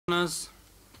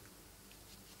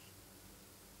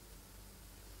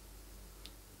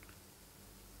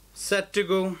Set to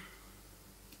go.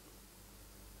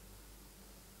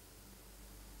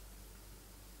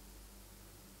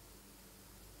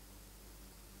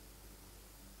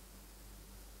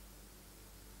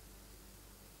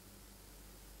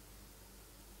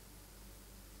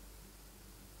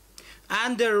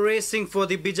 And they're racing for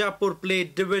the Bijapur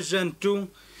Plate Division 2.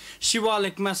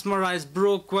 Shivalik mesmerized,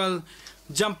 broke well,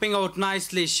 jumping out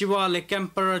nicely. Shivalik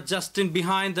Emperor just in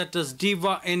behind, that is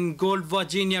Diva in gold.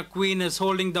 Virginia Queen is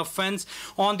holding the fence.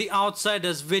 On the outside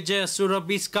is Vijay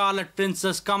Surabhi. Scarlet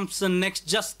Princess comes in next,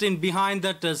 just in behind,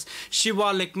 that is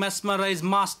Shivalik mesmerized,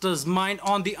 Master's Mind.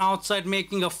 On the outside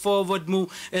making a forward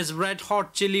move is Red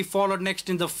Hot Chili, followed next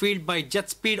in the field by Jet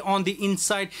Speed. On the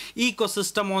inside,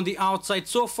 Ecosystem on the outside.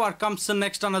 So far comes in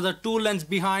next, another 2 lengths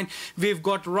behind. We've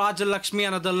got Raja Lakshmi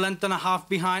another length and a half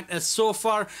behind. As so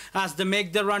far as they make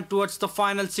the run towards the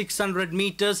final 600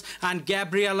 meters, and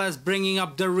Gabriella is bringing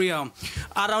up the rear.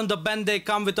 Around the bend they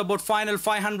come with about final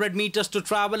 500 meters to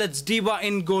travel. It's Diva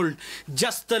in gold,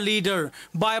 just the leader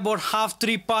by about half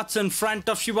 3 parts in front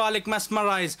of Shivalik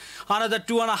Mesmerize. Another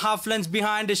 2.5 lengths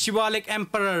behind is Shivalik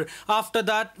Emperor. After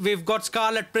that we've got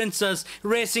Scarlet Princess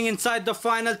racing inside the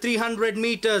final 300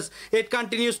 meters. It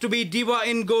continues to be Diva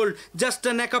in gold, just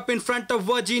a neck up in front of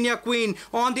Virginia Queen.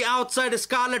 On the outside is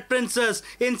Scarlet Princess.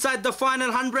 Inside the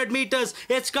final 100 meters,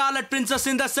 it's Scarlet Princess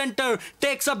in the center,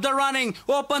 takes up the running,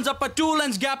 opens up a 2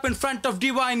 lengths gap in front of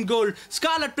Diva in gold.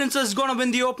 Scarlet Princess is gonna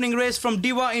win the opening race from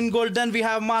Diva in gold. Then we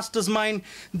have Master's Mind,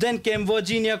 then came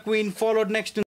Virginia Queen, followed next in